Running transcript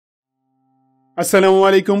আসসালামু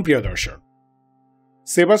আলাইকুম প্রিয় দর্শক।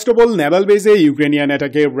 সেভাস্টোপল নেভাল বেসে ইউক্রেনিয়ান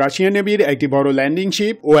অ্যাটাকে রাশিয়ান নেভির একটি বড় ল্যান্ডিং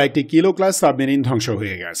শিপ ও একটি কিলো ক্লাস সাবমেরিন ধ্বংস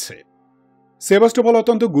হয়ে গেছে। সেভাস্টোপল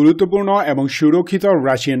অত্যন্ত গুরুত্বপূর্ণ এবং সুরক্ষিত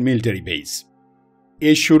রাশিয়ান মিলিটারি বেস।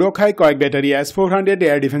 এর সুরক্ষায় কয়েক ব্যাটারি S-400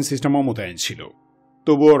 এয়ার ডিফেন্স সিস্টেমও মোতায়েন ছিল,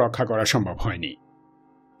 তবুও রক্ষা করা সম্ভব হয়নি।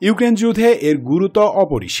 ইউক্রেন যুদ্ধে এর গুরুত্ব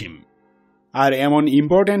অপরিসীম। আর এমন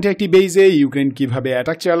ইম্পর্ট্যান্ট একটি বেসে ইউক্রেন কিভাবে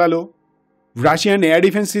অ্যাটাক চালালো, রাশিয়ান এয়ার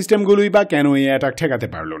ডিফেন্স সিস্টেমগুলোই বা কেন এই অ্যাটাক ঠেকাতে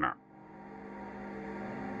পারল না?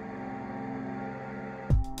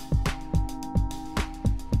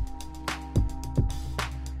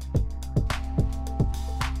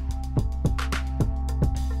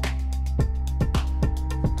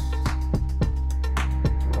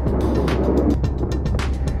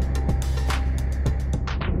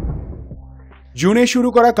 জুনে শুরু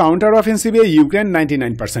করা কাউন্টার অফেন্সিভে ইউক্রেন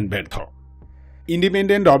 99% ব্যর্থ।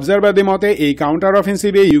 ইন্ডিপেন্ডেন্ট অবজারভারদের মতে এই কাউন্টার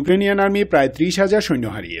অফেন্সিভে ইউক্রেনিয়ান আর্মি প্রায় 30,000 সৈন্য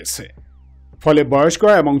হারিয়েছে। ফলে বয়স্ক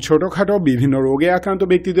এবং ছোটখাটো বিভিন্ন রোগে আক্রান্ত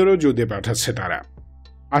ব্যক্তিদেরও যুদ্ধে পাঠাচ্ছে তারা।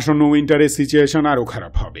 আসন্ন উইন্টারের সিচুয়েশন আরও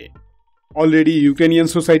খারাপ হবে। অলরেডি ইউক্রেনিয়ান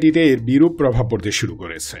সোসাইটিতে এর বিরূপ প্রভাব পড়তে শুরু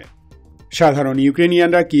করেছে। সাধারণ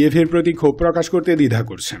ইউক্রেনিয়ানরা কিয়েভের প্রতি ক্ষোভ প্রকাশ করতে দ্বিধা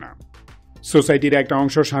করছে না। সোসাইটির একটা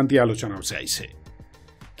অংশ শান্তি আলোচনাও চাইছে।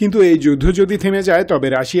 কিন্তু এই যুদ্ধ যদি থেমে যায় তবে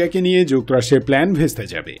রাশিয়াকে নিয়ে যুক্তরাষ্ট্রের প্ল্যান ভেস্তে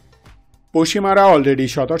যাবে। পশ্চিমারা অলরেডি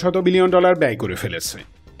শত শত বিলিয়ন ডলার ব্যয় করে ফেলেছে।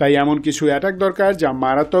 তাই এমন কিছু অ্যাটাক দরকার যা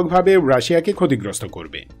মারাত্মকভাবে রাশিয়াকে ক্ষতিগ্রস্ত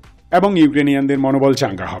করবে এবং ইউক্রেনিয়ানদের মনোবল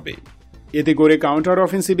চাঙ্গা হবে। এতে করে কাউন্টার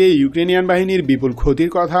অফেন্সিভে ইউক্রেনিয়ান বাহিনীর বিপুল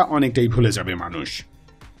ক্ষতির কথা অনেকটাই ভুলে যাবে মানুষ।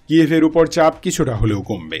 কিয়েভের উপর চাপ কিছুটা হলেও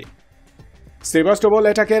কমবে। সেভাস্টোপল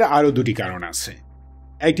অ্যাটাকের আরও দুটি কারণ আছে।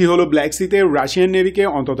 একটি হলো ব্ল্যাক সিতে রাশিয়ান নেভিকে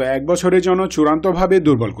অন্তত 1 বছরের জন্য চূড়ান্তভাবে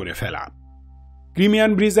দুর্বল করে ফেলা।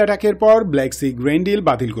 ক্রিমিয়ান ব্রিজ অ্যাটাকের পর ব্ল্যাক সি গ্রেন ডিল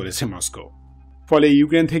বাতিল করেছে মস্কো। ফলে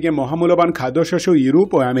ইউক্রেন থেকে মহামূল্যবান খাদ্যশস্য ইউরোপ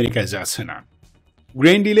ও আমেরিকায় যাচ্ছে না।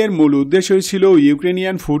 গ্রেন ডিলের মূল উদ্দেশ্যই ছিল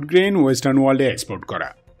ইউক্রেনিয়ান ফুড গ্রেন ওয়েস্টার্ন ওয়ার্ল্ডে এক্সপোর্ট করা।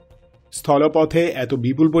 স্থলপথে এত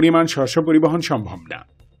বিপুল পরিমাণ শস্য পরিবহন সম্ভব না,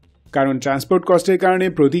 কারণ ট্রান্সপোর্ট কস্টের কারণে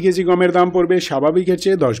প্রতি কেজি গমের দাম পড়বে স্বাভাবিকের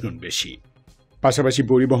চেয়ে 10 গুণ বেশি। পাশাপাশি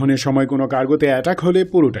পরিবহনের সময় কোনো কার্গোতে অ্যাটাক হলে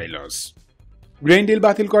পুরোটাই লস। গ্রেন ডিল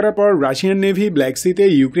বাতিল করার পর রাশিয়ান নেভি ব্ল্যাক সিতে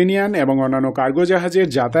ইউক্রেনিয়ান এবং অন্যান্য কার্গো জাহাজের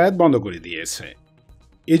যাতায়াত বন্ধ করে দিয়েছে।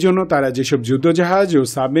 এজন্য তারা যেসব যুদ্ধজাহাজ ও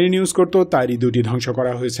সাবমেরিন ইউজ করত তারই দুটি ধ্বংস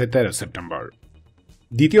করা হয়েছে 13 সেপ্টেম্বর।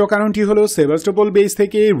 দ্বিতীয় কারণটি হল সেভাস্টোপল বেস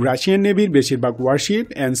থেকে রাশিয়ান নেভির বেশিরভাগ warship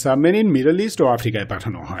and submarine middle east ও আফ্রিকায়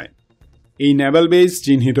পাঠানো হয়। এই নেভাল বেস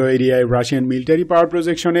চিহ্নিত এরিয়ায় রাশিয়ান মিলিটারি পাওয়ার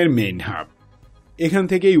প্রজেকশনের মেইন হাব। এখান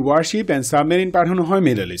থেকেই ওয়ারশিপ অ্যান্ড সাবমেরিন পাঠানো হয়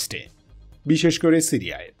মিডল ইস্টে, বিশেষ করে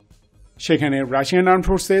সিরিয়ায়। সেখানে রাশিয়ান আর্ম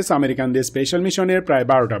ফোর্সেস আমেরিকানদের স্পেশাল মিশনের প্রায়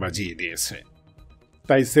 12টা বাজিয়ে দিয়েছে।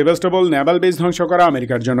 তাই সেভাস্টোপল নেভাল বেস ধ্বংস করা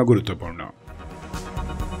আমেরিকার জন্য গুরুত্বপূর্ণ।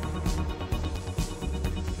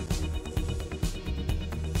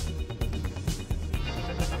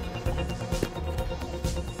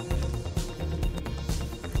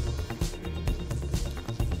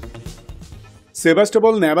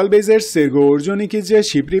 সেভাস্টোপল নেভাল বেসের সের্গো ওরজোনিকিজে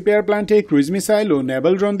শিপ রিপেয়ার প্ল্যান্টে ক্রুজ মিসাইল ও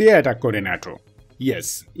নেভাল ড্রোন দিয়ে অ্যাটাক করে NATO. Yes,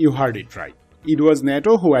 you heard it right. It was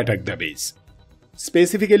NATO who attacked the base.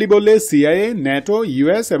 Specifically বললে CIA, ন্যাটো,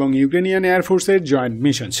 US এবং ইউক্রেনিয়ান এয়ারফোর্সের জয়েন্ট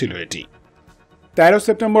মিশন ছিল এটি। 13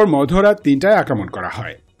 সেপ্টেম্বর মধ্যরাত 3টায় আক্রমণ করা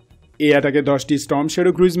হয়। এই অ্যাটাকে 10টি স্টর্ম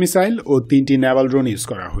শ্যাডো ক্রুজ মিসাইল ও 3টি নেভাল ড্রোন ইউজ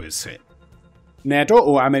করা হয়েছে। ন্যাটো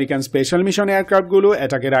ও আমেরিকান স্পেশাল মিশন এয়ারক্রাফটগুলো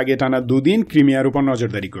অ্যাটাকের আগে টানা 2 দিন ক্রিমিয়ার উপর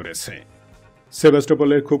নজরদারি করেছে।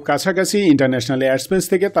 সেভাস্টোপলের খুব কাছাকাছি ইন্টারন্যাশনাল এয়ারস্পেস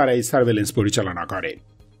থেকে তারা এই সার্ভেলেন্স পরিচালনা করে।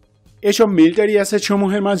 এসব মিলিটারি অ্যাসেট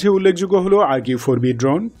সমূহের মাঝে উল্লেখযোগ্য হল RQ-4B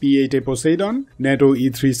drone, P-8A Poseidon, NATO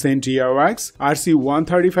E-3 sentry এয়ারওয়ার্কস,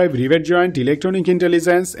 RC-135 rivet joint electronic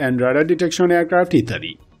intelligence and radar detection aircraft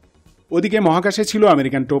ইত্যাদি। ওদিকে মহাকাশে ছিল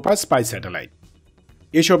আমেরিকান টোপাস স্পাই স্যাটেলাইট।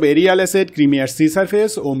 এসব এরিয়াল অ্যাসেট ক্রিমিয়ার সি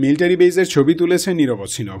সার্ফেস ও মিলিটারি বেসের ছবি তুলেছে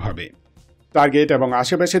নিরবচ্ছিন্নভাবে। টার্গেট এবং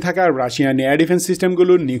আশেপাশে থাকা রাশিয়ান এয়ার ডিফেন্স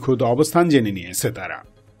সিস্টেমগুলোর নিখুঁত অবস্থান জেনে নিয়েছে তারা।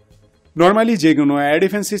 নর্মালি যে কোনো air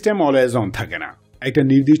defence system always on থাকে না। একটা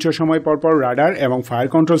নির্দিষ্ট সময় পরপর রাডার এবং ফায়ার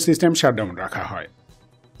কন্ট্রোল সিস্টেম শাটডাউন রাখা হয়।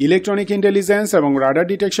 ইলেকট্রনিক ইন্টেলিজেন্স এবং রাডার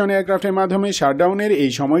ডিটেকশন এয়ারক্রাফটের মাধ্যমে শাটডাউনের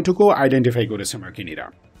এই সময়টুকু আইডেন্টিফাই করেছে মার্কিনীরা।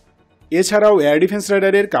 এছাড়াও এয়ার ডিফেন্স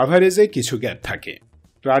রাডারের কাভারেজে কিছু গ্যাপ থাকে।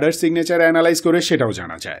 রাডার সিগনেচার অ্যানালাইজ করে সেটাও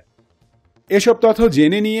জানা যায়। এসব তথ্য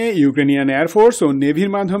জেনে নিয়ে ইউক্রেনিয়ান এয়ারফোর্স ও নেভির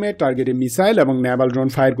মাধ্যমে টার্গেটে মিসাইল এবং নেভাল ড্রোন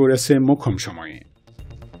ফায়ার করেছে মোক্ষম সময়ে।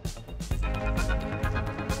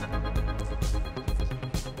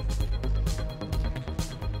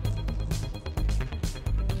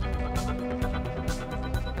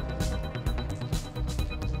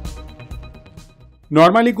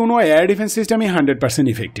 নর্মালি কোনো এয়ার ডিফেন্স সিস্টেমই 100%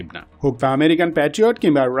 ইফেক্টিভ না, হোক তা আমেরিকান প্যাট্রিয়ট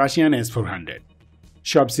কিংবা রাশিয়ান S-400।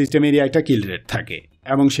 সব সিস্টেমেরই একটা কিল রেট থাকে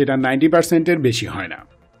এবং সেটা 90%-এর বেশি হয় না।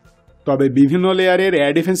 তবে বিভিন্ন লেয়ারের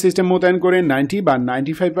এয়ার ডিফেন্স সিস্টেম মোতায়েন করে 90 বা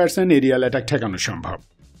 95% এরিয়াল অ্যাটাক ঠেকানো সম্ভব।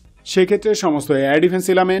 সেক্ষেত্রে সমস্ত এয়ার ডিফেন্স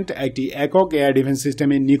এলিমেন্ট একটি একক এয়ার ডিফেন্স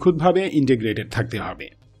সিস্টেমে নিখুঁতভাবে ইন্টিগ্রেটেড থাকতে হবে।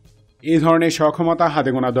 এই ধরনের সক্ষমতা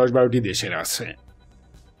হাতে গোনা 10-12টি দেশের আছে।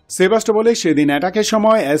 সেভাস্টোপোলে সেদিন অ্যাটাকের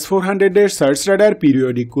সময় S-400-এর সার্চ রাডার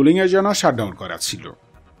পিরিয়ডিক কুলিংয়ের জন্য শাটডাউন করা ছিল।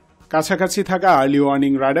 কাছাকাছি থাকা আর্লি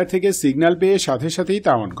ওয়ার্নিং রাডার থেকে সিগন্যাল পেয়ে সাথে সাথেই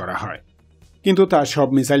তা অন করা হয়, কিন্তু তা সব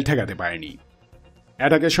মিসাইল ঠেকাতে পারেনি।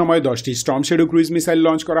 অ্যাটাকের সময় 10টি Sturm shadow cruise missile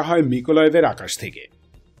launch করা হয় মিকোলয়েভের আকাশ থেকে।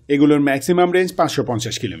 এগুলোর maximum range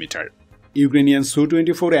 550 kilometre. Ukrainian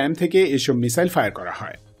Su-24M থেকে এসব মিসাইল ফায়ার করা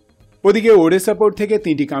হয়। ওদিকে ওডেসাপোর্ট থেকে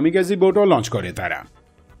 3টি কামিকাজি বোটও লঞ্চ করে তারা।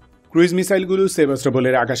 ক্রুইজ মিসাইলগুলো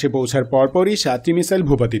সেভাস্টোপোলের আকাশে পৌঁছার পরপরই 7টি মিসাইল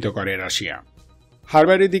ভূপাতিত করে রাশিয়া।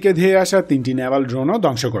 হারবারের দিকে ধেয়ে আসা 3টি নেভাল ড্রোনও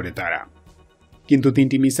ধ্বংস করে তারা। কিন্তু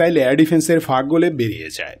 3টি মিসাইল এয়ার ডিফেন্সের ফাঁক গলে বেরিয়ে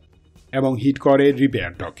যায় এবং হিট করে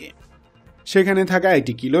রিপেয়ার ডকে। সেখানে থাকা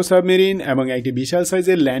একটি কিলো সাবমেরিন এবং একটি বিশাল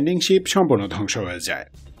সাইজের ল্যান্ডিং শিপ সম্পূর্ণ ধ্বংস হয়ে যায়।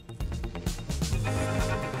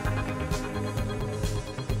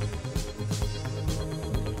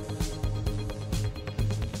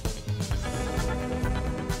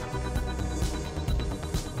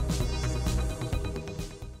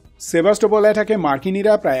 সেভাস্টোপোল অ্যাটাকে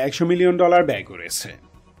মার্কিনিরা প্রায় $100 মিলিয়ন ব্যয় করেছে।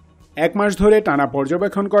 1 মাস ধরে টানা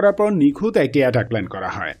পর্যবেক্ষণ করার পর নিখুঁত একটি অ্যাটাক প্ল্যান করা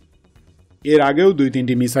হয়। এর আগেও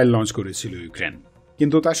 2-3টি মিসাইল লঞ্চ করেছিল ইউক্রেন,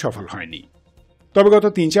 কিন্তু তা সফল হয়নি। তবে গত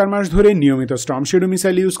 3-4 মাস ধরে নিয়মিত স্টর্ম শ্যাডো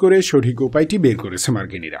মিসাইল ইউজ করে সঠিক উপায়টি বের করেছে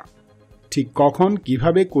মার্কিনিরা। ঠিক কখন,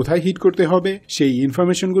 কিভাবে, কোথায় হিট করতে হবে সেই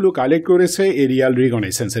ইনফরমেশনগুলো কালেক্ট করেছে এরিয়াল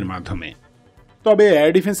রিকনেসেন্সের মাধ্যমে। তবে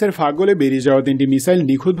এয়ার ডিফেন্সের ফাঁক গলে বেরিয়ে যাওয়া 3টি মিসাইল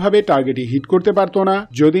নিখুঁতভাবে টার্গেটে হিট করতে পারত না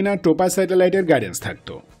যদি না টোপা স্যাটেলাইটের গাইডেন্স থাকত।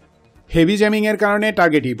 হেভি জ্যামিংয়ের কারণে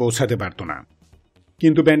টার্গেটই পৌঁছাতে পারত না,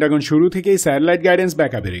 কিন্তু পেন্টাগন শুরু থেকেই স্যাটেলাইট গাইডেন্স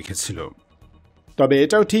ব্যাকআপে রেখেছিল। তবে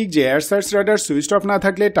এটাও ঠিক যে air search radar switch off না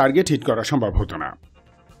থাকলে টার্গেট হিট করা সম্ভব হতো না।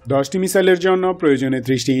 10টি মিসাইলের জন্য প্রয়োজনে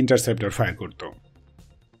 30টি ইন্টারসেপ্টর ফায়ার করত।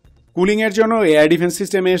 কুলিংয়ের জন্য এয়ার ডিফেন্স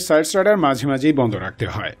সিস্টেমের সার্চ রাডার মাঝে মাঝেই বন্ধ রাখতে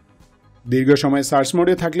হয়। দীর্ঘ সময় সার্চ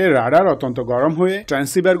মোডে থাকলে রাডার অত্যন্ত গরম হয়ে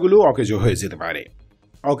ট্রান্সিভারগুলো অকেজো হয়ে যেতে পারে।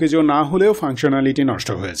 অকেজো না হলেও ফাংশনালিটি নষ্ট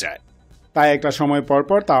হয়ে যায়, তাই একটা সময়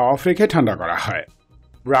পরপর তা অফ রেখে ঠান্ডা করা হয়।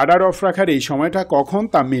 রাডার অফ রাখার এই সময়টা কখন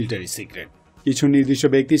তা মিলিটারি সিক্রেট, কিছু নির্দিষ্ট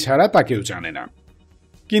ব্যক্তি ছাড়া তা কেউ জানে না।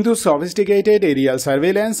 কিন্তু sophisticated Arial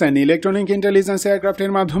surveillance and electronic intelligence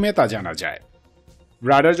এয়ারক্রাফটের মাধ্যমে তা জানা যায়।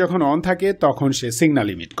 রাডার যখন অন থাকে তখন সে সিগন্যাল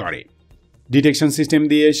ইমিট করে। ডিটেকশন সিস্টেম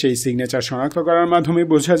দিয়ে সেই সিগনেচার শনাক্ত করার মাধ্যমে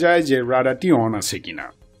বোঝা যায় যে রাডারটি অন আছে কিনা।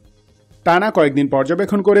 টানা কয়েকদিন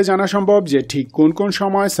পর্যবেক্ষণ করে জানা সম্ভব যে ঠিক কোন কোন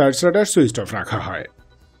সময় সার্চ রাডার সুইচ অফ রাখা হয়।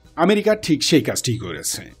 আমেরিকা ঠিক সেই কাজটি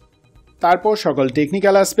করেছে। তারপর সকল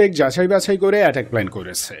টেকনিক্যাল অ্যাসপেক্ট যাচাই বাছাই করে অ্যাটাক প্ল্যান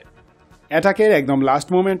করেছে। অ্যাটাকের একদম লাস্ট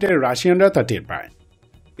মোমেন্টে রাশিয়ানরা তা টের পায়।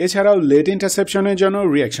 এছাড়াও লেট ইন্টারসেপশনের জন্য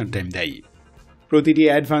রিঅ্যাকশন টাইম দেয়। প্রতিটি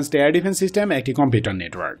অ্যাডভান্সড এয়ার ডিফেন্স সিস্টেম একটি computer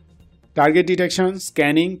network. Target detection,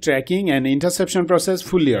 scanning, tracking and intussusception process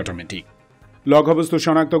fully automatic. লক্ষ্যবস্তু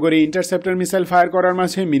শনাক্ত করে ইন্টারসেপ্টর মিসাইল ফায়ার করার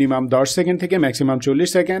মাঝে মিনিমাম 10 সেকেন্ড থেকে ম্যাক্সিমাম 40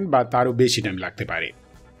 সেকেন্ড বা তারও বেশি টাইম লাগতে পারে।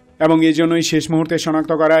 এবং এই জন্যই শেষ মুহূর্তে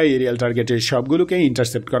শনাক্ত করা এরিয়াল টার্গেটের সবগুলোকে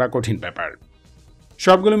ইন্টারসেপ্ট করা কঠিন ব্যাপার।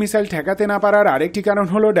 সবগুলো মিসাইল ঠেকাতে না পারার আরেকটি কারণ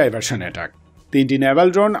হলো ডাইভারশন অ্যাটাক। 3টি নেভাল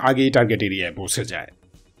ড্রোন আগেই টার্গেট এরিয়ায় পৌঁছে যায়।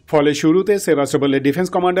 ফলে শুরুতে সেভাস্টোপোলের ডিফেন্স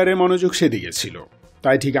কমান্ডারের মনোযোগ সেদিকে ছিল,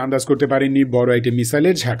 তাই ঠিক আন্দাজ করতে পারেননি বড় একটি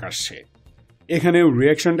মিসাইলের ঝাঁক আসছে। এখানেও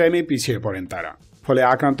রিঅ্যাকশন টাইমে পিছিয়ে পড়েন তারা, ফলে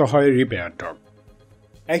আক্রান্ত হয় repair doc.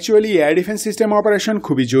 Actually air defence system operation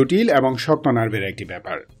খুবই জটিল এবং শক্ত নার্ভের একটি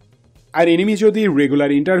ব্যাপার। আর এনিমি যদি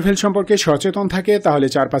রেগুলার ইন্টারভেল সম্পর্কে সচেতন থাকে তাহলে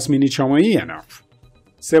 4-5 মিনিট সময়ই এনাফ।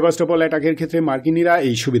 সেভাস্টোপল অ্যাটাকের ক্ষেত্রে মার্কিনিরা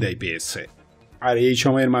এই সুবিধাই পেয়েছে, আর এই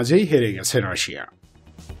সময়ের মাঝেই হেরে গেছে Russia.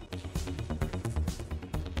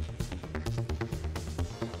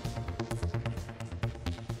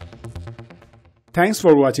 Thanks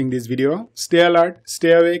for watching this video. Stay alert,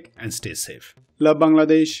 stay awake, and stay safe. Love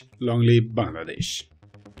Bangladesh. Long live Bangladesh.